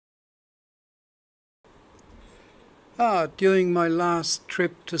During my last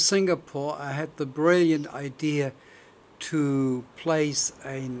trip to Singapore, I had the brilliant idea to place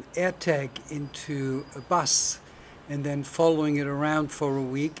an AirTag into a bus and then following it around for a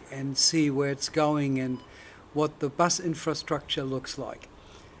week and see where it's going and what the bus infrastructure looks like.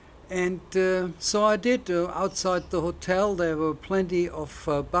 And so I did. Outside the hotel there were plenty of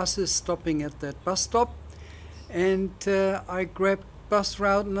buses stopping at that bus stop, and I grabbed bus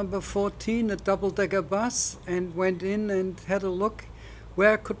route number 14, a double-decker bus, and went in and had a look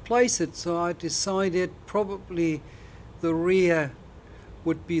where I could place it. So I decided probably the rear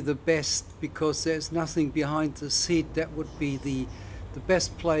would be the best, because there's nothing behind the seat. That would be the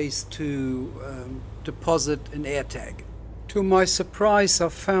best place to deposit an AirTag. To my surprise, I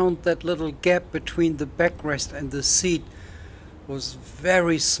found that little gap between the backrest and the seat was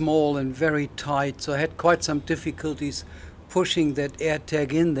very small and very tight, so I had quite some difficulties pushing that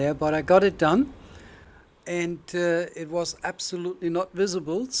AirTag in there, but I got it done, and it was absolutely not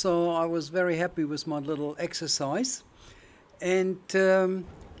visible, so I was very happy with my little exercise, and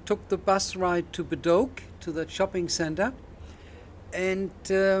took the bus ride to Bedok, to the shopping center, and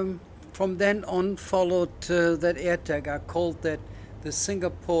from then on followed that AirTag. I called that the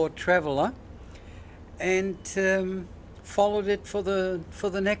Singapore Traveller, and followed it for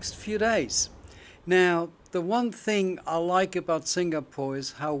the next few days. Now, the one thing I like about Singapore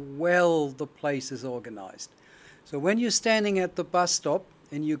is how well the place is organized. So when you're standing at the bus stop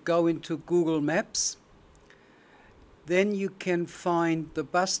and you go into Google Maps, then you can find the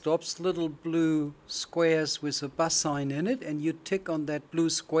bus stops, little blue squares with a bus sign in it, and you tick on that blue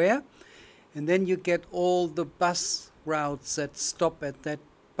square, and then you get all the bus routes that stop at that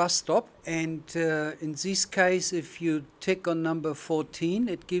bus stop. And in this case, if you tick on number 14,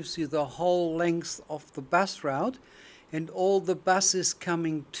 it gives you the whole length of the bus route, and all the buses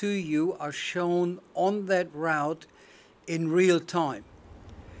coming to you are shown on that route in real time.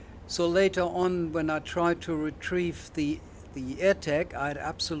 So later on, when I tried to retrieve the AirTag, I had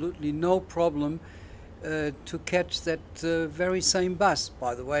absolutely no problem to catch that very same bus.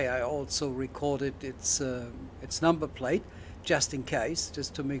 By the way, I also recorded its number plate, just in case,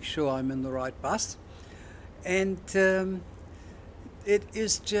 just to make sure I'm in the right bus. And it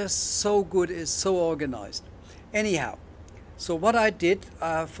is just so good, it's so organized. Anyhow, so what I did,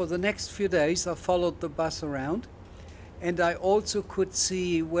 for the next few days, I followed the bus around, and I also could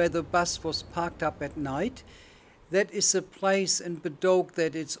see where the bus was parked up at night. That is a place in Bedok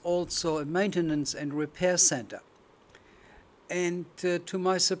that it's also a maintenance and repair center. And to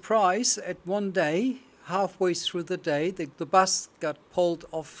my surprise, at one day, halfway through the day, the bus got pulled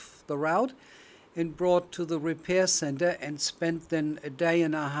off the route and brought to the repair center, and spent then a day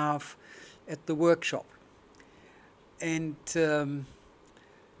and a half at the workshop. And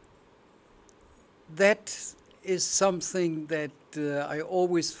that is something that I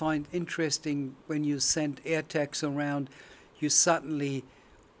always find interesting. When you send AirTags around, you suddenly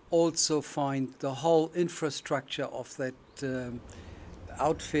also find the whole infrastructure of that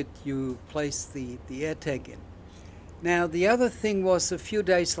outfit you place the AirTag in. Now, the other thing was, a few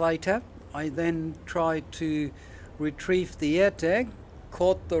days later, I then tried to retrieve the AirTag,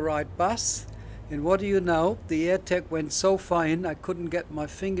 caught the right bus, and what do you know, the AirTag went so far in I couldn't get my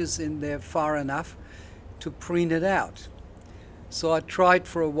fingers in there far enough to preen it out. So I tried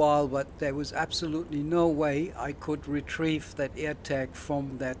for a while, but there was absolutely no way I could retrieve that AirTag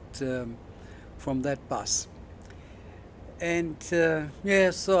from that bus. And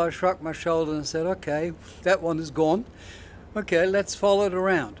yeah, so I shrugged my shoulder and said, okay, that one is gone. Okay, let's follow it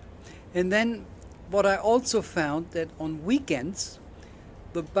around. And then what I also found, that on weekends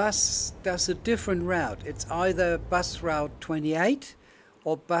the bus does a different route. It's either bus route 28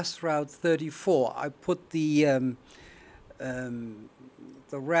 or bus route 34. I put the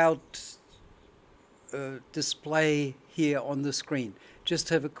route display here on the screen. Just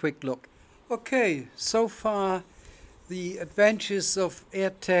have a quick look. Okay, so far the adventures of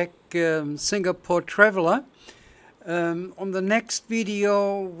AirTag Singapore Traveller. On the next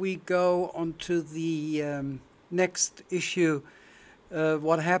video we go on to the next issue,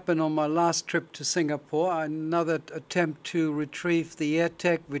 what happened on my last trip to Singapore. Another attempt to retrieve the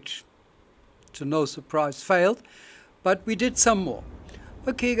AirTag, which to no surprise failed, but we did some more.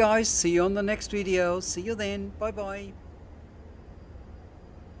 Okay guys, see you on the next video. See you then. Bye bye.